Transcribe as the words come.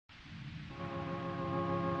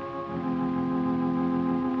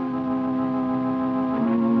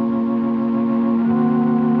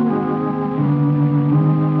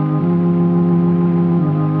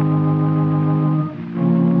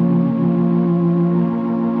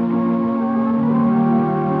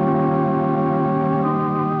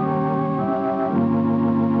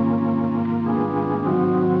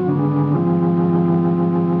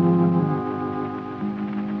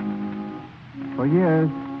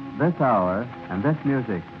This hour and this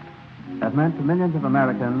music have meant to millions of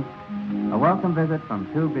Americans a welcome visit from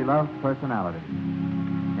two beloved personalities.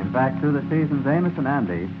 In fact, through the seasons, Amos and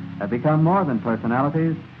Andy have become more than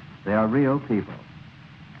personalities. They are real people.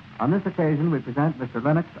 On this occasion, we present Mr.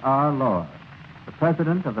 Lennox R. Lohr, the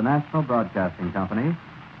president of the National Broadcasting Company,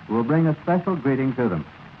 who will bring a special greeting to them.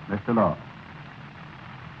 Mr. Lohr.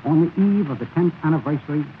 On the eve of the 10th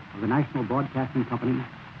anniversary of the National Broadcasting Company,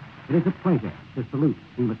 it is a pleasure to salute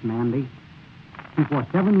Amos and Andy, who for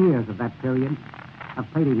 7 years of that period have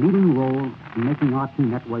played a leading role in making our two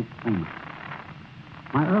networks famous.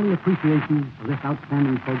 My early appreciation of this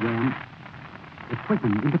outstanding program is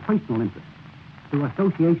quickened into personal interest through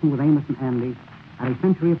association with Amos and Andy at a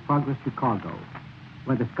Century of Progress Chicago,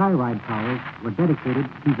 where the Skyride Towers were dedicated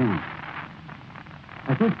to them.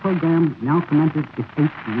 As this program now commences its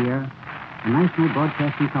 8th year, the National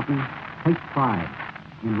Broadcasting Company takes pride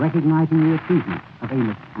in recognizing the achievements of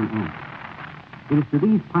Amos and Andy. It is to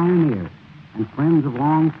these pioneers and friends of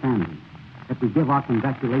long standing that we give our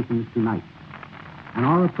congratulations tonight, and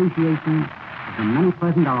our appreciation of the many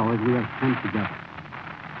pleasant hours we have spent together.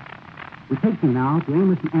 We take you now to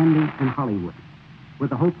Amos and Andy in Hollywood, with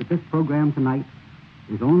the hope that this program tonight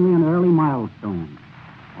is only an early milestone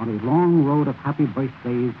on a long road of happy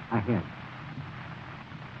birthdays ahead.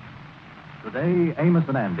 Today, Amos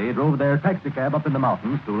and Andy drove their taxicab up in the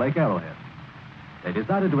mountains to Lake Arrowhead. They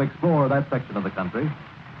decided to explore that section of the country,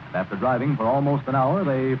 and after driving for almost an hour,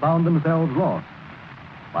 they found themselves lost.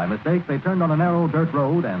 By mistake, they turned on a narrow dirt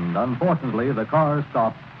road, and unfortunately, the car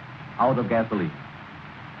stopped out of gasoline.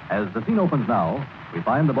 As the scene opens now, we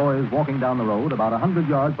find the boys walking down the road about 100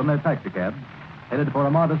 yards from their taxicab, headed for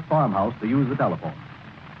a modest farmhouse to use the telephone.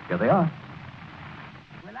 Here they are.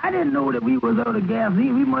 Well, I didn't know that we was out of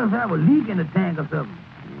gasoline. We must have a leak in the tank or something.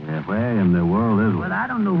 Yeah, where in the world is we? Well, I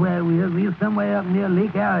don't know where we is. We are somewhere up near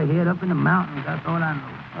Lake Arrowhead, up in the mountains. That's all I know.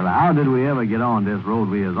 Well, how did we ever get on this road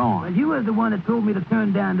we is on? Well, you was the one that told me to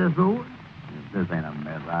turn down this road. This ain't a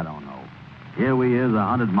mess, I don't know. Here we is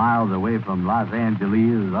 100 miles away from Los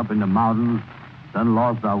Angeles, up in the mountains. Done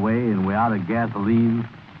lost our way, and we're out of gasoline.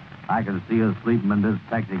 I can see us sleeping in this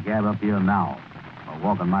taxicab up here now, or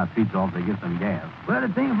walking my feet off to get some gas. Well, the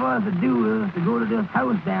thing for us to do is to go to this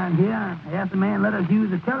house down here and ask the man let us use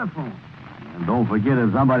the telephone. And don't forget,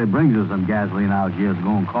 if somebody brings us some gasoline out here, it's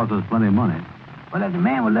going to cost us plenty of money. Well, if the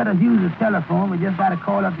man will let us use the telephone, we just got to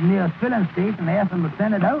call up the nearest filling station and ask them to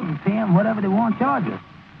send it out and pay them whatever they want to charge us.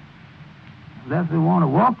 Unless we want to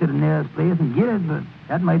walk to the nearest place and get it, but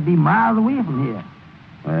that might be miles away from here.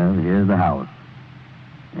 Well, here's the house.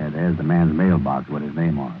 Yeah, there's the man's mailbox with his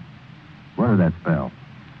name on it. What does that spell?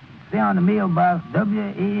 Say on the mailbox,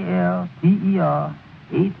 WALTERHUSTON. WALTERHUSTON.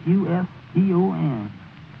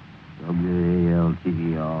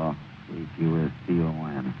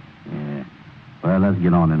 Yeah. Well, let's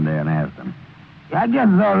get on in there and ask them. Yeah, I guess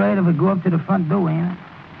it's all right if we go up to the front door, ain't it?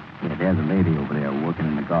 Yeah, there's a lady over there working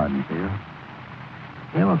in the garden field.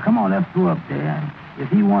 Yeah, well, come on, let's go up there. If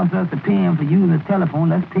he wants us to pay him for using the telephone,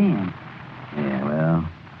 let's pay him. Yeah, well,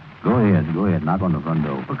 go ahead, knock on the front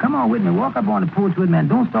door. Well, come on with me. Walk up on the porch with me, and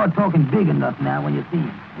don't start talking big enough now when you see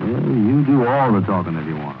him. Well, you do all the talking if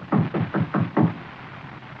you want.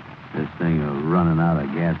 This thing of running out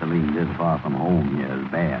of gasoline this far from home here is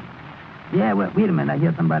bad. Yeah, well, wait a minute. I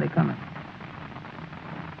hear somebody coming.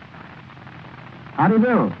 How do you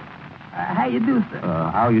do? How you do, sir?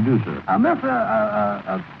 How you do, sir?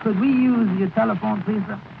 Mister, could we use your telephone, please,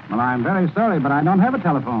 sir? Well, I'm very sorry, but I don't have a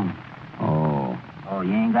telephone. Oh. Oh,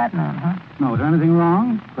 you ain't got none, huh? No, is there anything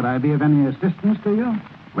wrong? Could I be of any assistance to you?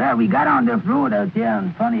 Well, we got on this road out there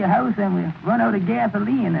in front of your house, and we run out of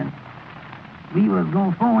gasoline, and we was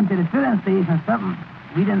going forward to the filling station or something.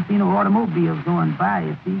 We didn't see no automobiles going by,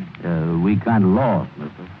 you see. We kind of lost,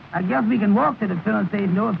 mister. I guess we can walk to the filling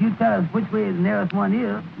station, though, if you tell us which way the nearest one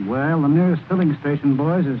is. Well, the nearest filling station,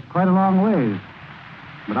 boys, is quite a long ways.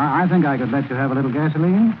 But I think I could let you have a little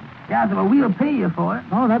gasoline. Yeah, sir, well, we'll pay you for it.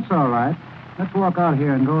 Oh, that's all right. Let's walk out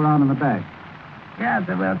here and go around in the back. Yeah,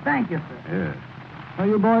 sir, well, thank you, sir. Yeah. Where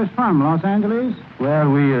are you boys from, Los Angeles? Well,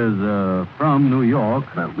 we is from New York.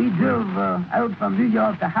 But we drove out from New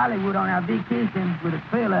York to Hollywood on our vacation with a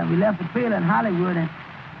trailer, and we left the trailer in Hollywood, and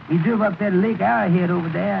we drove up there to Lake Arrowhead over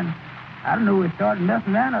there, and I don't know, we started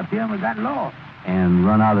messing around up here, and we got lost. And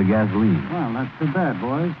run out of gasoline. Well, that's too bad,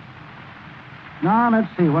 boys. Now, let's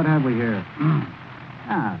see, what have we here?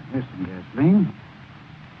 Here's some gasoline.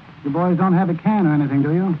 You boys don't have a can or anything,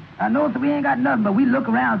 do you? I know, sir, we ain't got nothing, but we look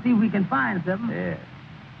around and see if we can find something. Yeah.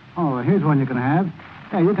 Oh, here's one you can have.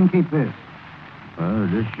 Yeah, you can keep this.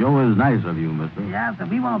 This show is nice of you, mister. Yeah, sir,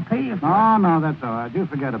 we won't pay you for it. No, that's all right. You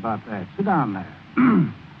forget about that. Sit down there.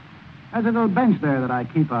 There's a little bench there that I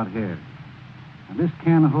keep out here. And this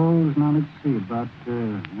can holds, now let's see, about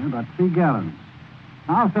 3 gallons.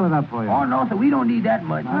 I'll fill it up for you. Oh, no, sir, we don't need that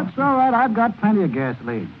much. That's all right. I've got plenty of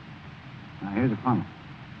gasoline. Now, here's a funnel.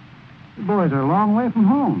 You boys are a long way from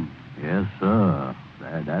home. Yes, sir.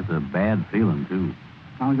 That's a bad feeling, too.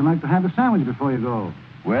 How would you like to have a sandwich before you go?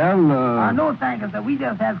 Well, No, thank you, sir. We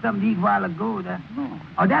just had something to eat a while ago.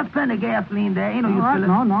 Oh, that's plenty of gasoline there. Ain't no use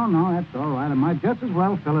filling. No, that's all right. I might just as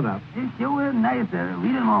well fill it up. It sure is nice, sir. We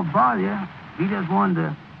didn't want to bother you. We just wanted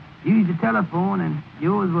to use the telephone, and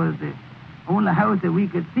yours was the only house that we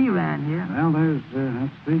could see around here. Well,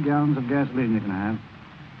 that's 3 gallons of gasoline you can have.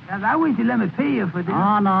 Yes, I wish you'd let me pay you for this.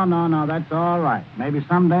 Oh, no, that's all right. Maybe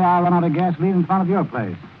someday I'll run out of gasoline in front of your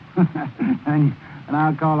place. and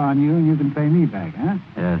I'll call on you, and you can pay me back, huh?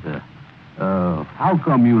 Yes, sir. How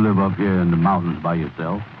come you live up here in the mountains by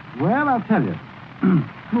yourself? Well, I'll tell you.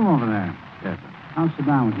 Move over there. Yes, sir. I'll sit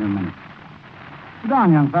down with you a minute. Sit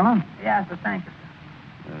down, young fella. Yes, sir, thank you,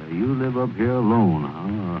 sir. You live up here alone,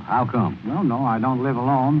 huh? How come? Well, no, I don't live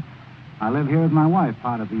alone. I live here with my wife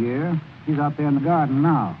part of the year. She's out there in the garden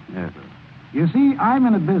now. Yes, sir. You see, I'm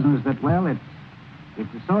in a business that, well, it's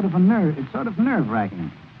a sort of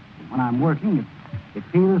nerve-wracking. When I'm working, it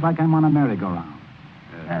feels like I'm on a merry-go-round.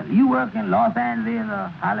 You work in Los Angeles or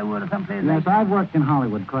Hollywood or someplace Yes, like that? I've worked in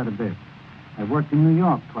Hollywood quite a bit. I've worked in New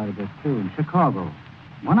York quite a bit, too, in Chicago.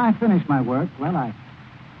 When I finish my work, well,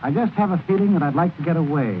 I just have a feeling that I'd like to get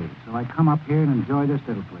away, so I come up here and enjoy this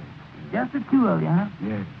little place. Just the two of you, huh?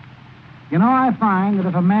 Yes. You know, I find that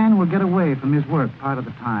if a man will get away from his work part of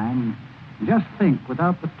the time, and just think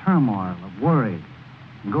without the turmoil of worry,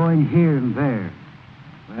 and going here and there,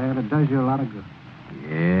 well, it does you a lot of good.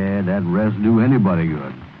 Yeah, that rest do anybody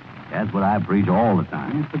good. That's what I preach all the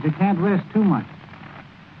time. Yes, but you can't rest too much.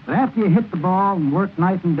 But after you hit the ball and work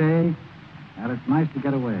night and day, well, it's nice to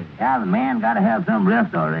get away. Yeah, the man got to have some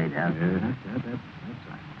rest all right. Yeah, that's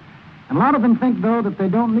right. And a lot of them think, though, that they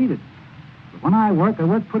don't need it. But when I work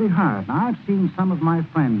pretty hard. Now, I've seen some of my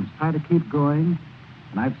friends try to keep going,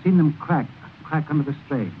 and I've seen them crack under the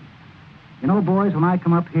strain. You know, boys, when I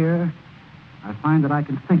come up here, I find that I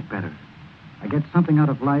can think better. I get something out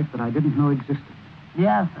of life that I didn't know existed.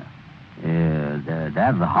 Yes, sir. Yeah,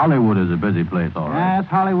 that Hollywood is a busy place, all right. Yes,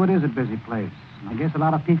 Hollywood is a busy place. And I guess a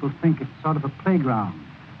lot of people think it's sort of a playground.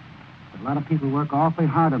 But a lot of people work awfully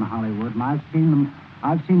hard in Hollywood, and I've seen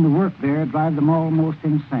the work there drive them almost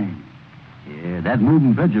insane. Yeah, that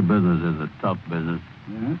moving picture business is a tough business.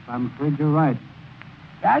 Yes, I'm afraid you're right.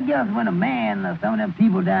 I guess when a man, or some of them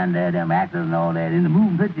people down there, them actors and all that, in the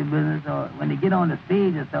moving picture business, or when they get on the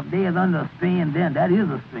stage or stuff, they is under a strain, then that is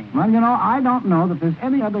a strain. Well, you know, I don't know that there's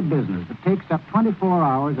any other business that takes up 24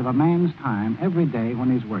 hours of a man's time every day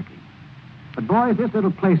when he's working. But, boys, this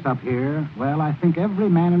little place up here, well, I think every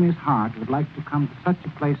man in his heart would like to come to such a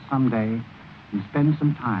place someday and spend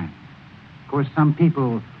some time. Of course, some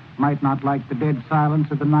people might not like the dead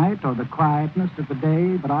silence of the night or the quietness of the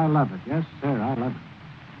day, but I love it. Yes, sir, I love it.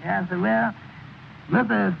 Yeah, sir, well,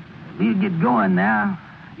 we'll get going now.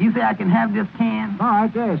 You say I can have this can? All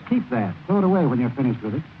right, yes, keep that. Throw it away when you're finished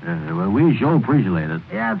with it. Well, we sure appreciate it.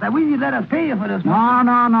 Yes, I wish you'd let us pay you for this. No.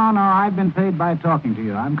 I've been paid by talking to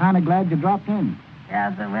you. I'm kind of glad you dropped in.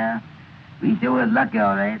 Yeah, sir, well, we sure is lucky,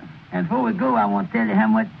 all right. And before we go, I want to tell you how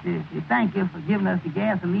much to thank you for giving us the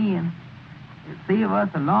gasoline. It saved us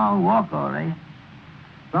a long walk, all right.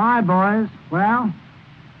 All right, boys. Well,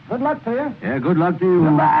 good luck to you. Yeah, good luck to you.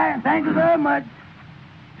 Goodbye. Thank you very much.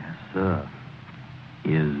 Yes, sir.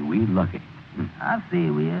 Is we lucky? I say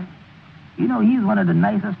we is. You know, he's one of the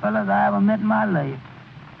nicest fellas I ever met in my life.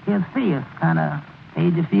 His face kind of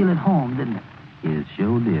made you feel at home, didn't it? It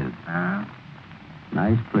sure did. Huh?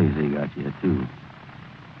 Nice place they got you, too.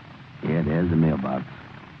 Yeah, there's the mailbox.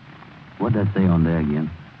 What'd that say on there again?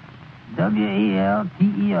 WALTER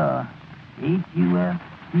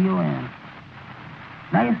HUSCON.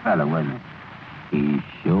 Nice fella, wasn't it? He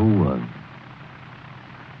sure was.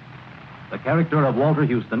 The character of Walter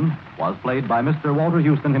Houston was played by Mr. Walter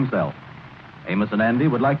Houston himself. Amos and Andy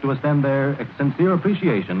would like to extend their sincere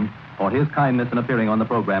appreciation for his kindness in appearing on the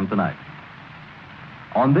program tonight.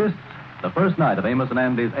 On this, the first night of Amos and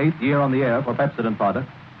Andy's 8th year on the air for Pepsodent products,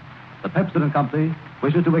 the Pepsodent Company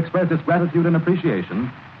wishes to express its gratitude and appreciation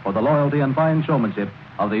for the loyalty and fine showmanship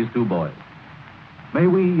of these two boys. May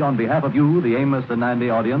we, on behalf of you, the Amos and Andy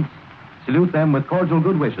audience, salute them with cordial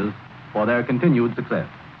good wishes for their continued success.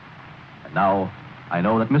 And now, I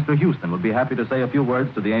know that Mr. Houston would be happy to say a few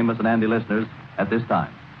words to the Amos and Andy listeners at this time.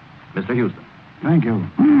 Mr. Houston. Thank you.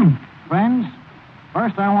 Friends,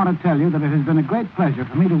 first I want to tell you that it has been a great pleasure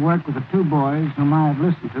for me to work with the two boys whom I have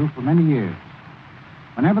listened to for many years.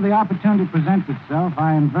 Whenever the opportunity presents itself,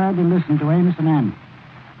 I invariably listen to Amos and Andy.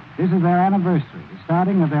 This is their anniversary, the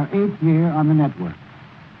starting of their 8th year on the network.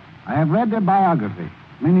 I have read their biography.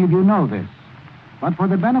 Many of you know this. But for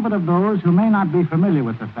the benefit of those who may not be familiar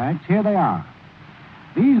with the facts, here they are.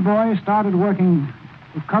 These boys started working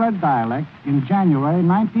with colored dialect in January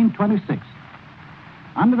 1926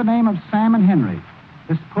 under the name of Sam and Henry.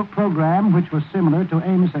 This program, which was similar to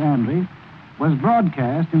Amos and Andy, was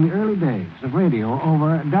broadcast in the early days of radio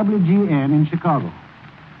over WGN in Chicago.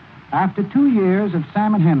 After 2 years of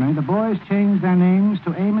Sam and Henry, the boys changed their names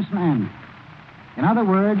to Amos and Andy. In other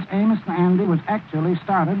words, Amos and Andy was actually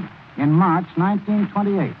started in March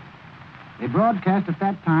 1928. They broadcast at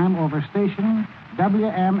that time over station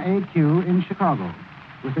WMAQ in Chicago,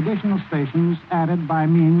 with additional stations added by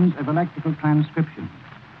means of electrical transcription.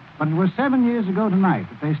 But it was 7 years ago tonight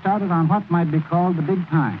that they started on what might be called the big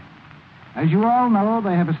time. As you all know,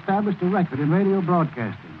 they have established a record in radio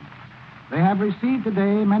broadcasting. They have received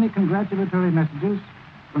today many congratulatory messages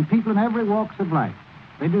from people in every walks of life.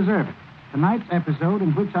 They deserve it. Tonight's episode,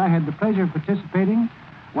 in which I had the pleasure of participating,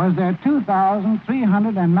 was their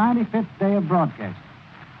 2,395th day of broadcasting.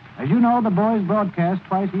 As you know, the boys broadcast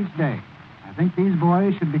twice each day. I think these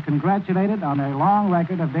boys should be congratulated on their long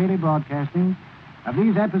record of daily broadcasting of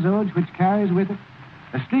these episodes, which carries with it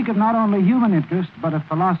a streak of not only human interest, but of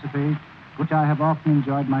philosophy, which I have often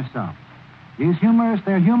enjoyed myself.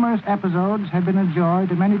 Their humorous episodes have been a joy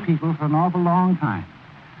to many people for an awful long time.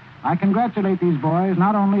 I congratulate these boys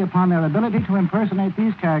not only upon their ability to impersonate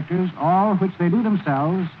these characters, all which they do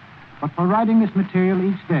themselves, but for writing this material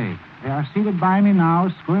each day. They are seated by me now,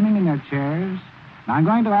 squirming in their chairs. Now, I'm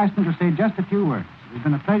going to ask them to say just a few words. It's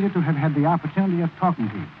been a pleasure to have had the opportunity of talking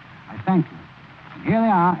to you. I thank you. And here they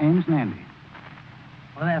are, Amos and Andy.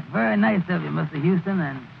 Well, that's very nice of you, Mr. Houston,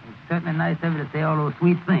 and it's certainly nice of you to say all those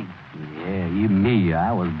sweet things. Yeah, even me,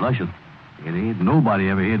 I was blushing. It ain't nobody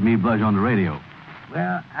ever heard me blush on the radio.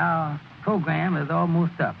 Well, our program is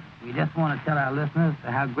almost up. We just want to tell our listeners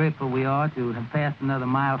how grateful we are to have passed another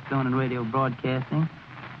milestone in radio broadcasting.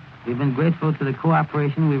 We've been grateful to the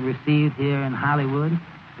cooperation we've received here in Hollywood.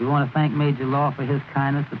 We want to thank Major Law for his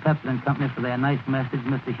kindness, the Pepsi and Company for their nice message,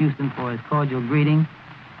 Mr. Houston for his cordial greeting.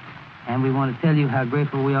 And we want to tell you how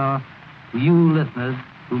grateful we are to you listeners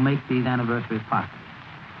who make these anniversaries possible.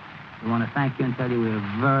 We want to thank you and tell you we're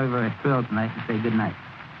very, very thrilled tonight and say good night.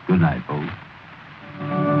 Good night, folks.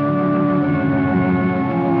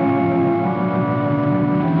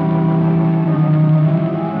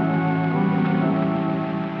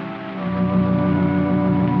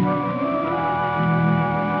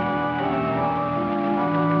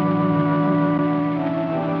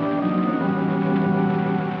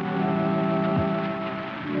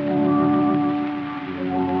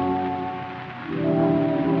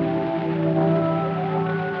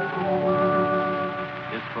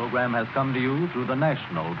 Has come to you through the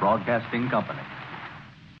National Broadcasting Company.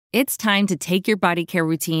 It's time to take your body care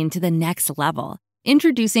routine to the next level.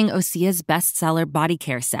 Introducing Osea's bestseller body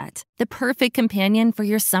care set, the perfect companion for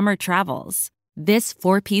your summer travels. This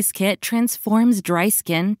 4-piece kit transforms dry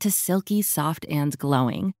skin to silky, soft, and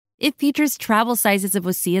glowing. It features travel sizes of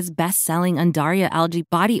Osea's best-selling Undaria algae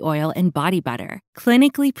body oil and body butter,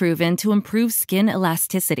 clinically proven to improve skin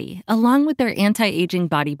elasticity, along with their anti-aging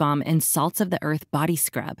body balm and salts of the earth body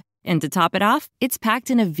scrub. And to top it off, it's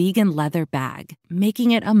packed in a vegan leather bag,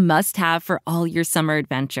 making it a must-have for all your summer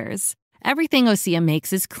adventures. Everything Osea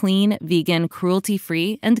makes is clean, vegan,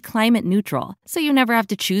 cruelty-free, and climate-neutral, so you never have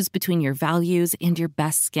to choose between your values and your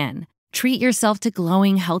best skin. Treat yourself to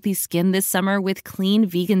glowing, healthy skin this summer with clean,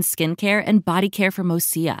 vegan skincare and body care from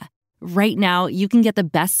Osea. Right now, you can get the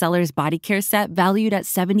bestsellers body care set valued at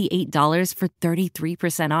 $78 for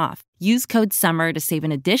 33% off. Use code SUMMER to save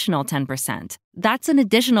an additional 10%. That's an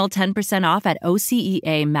additional 10% off at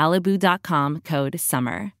OCEAMalibu.com, code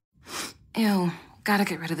SUMMER. Ew, gotta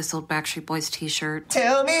get rid of this old Backstreet Boys t-shirt.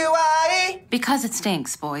 Tell me why. Because it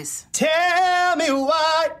stinks, boys. Tell me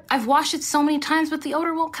why. I've washed it so many times, but the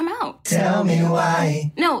odor won't come out. Tell me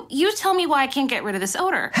why. No, you tell me why I can't get rid of this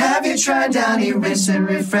odor. Have you tried Downy Rinse and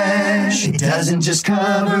Refresh? It doesn't just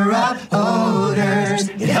cover up odors,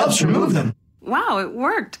 it helps remove them. Wow, it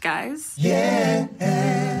worked, guys. Yeah.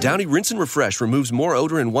 Downy Rinse and Refresh removes more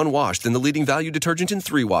odor in one wash than the leading value detergent in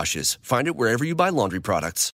 3 washes. Find it wherever you buy laundry products.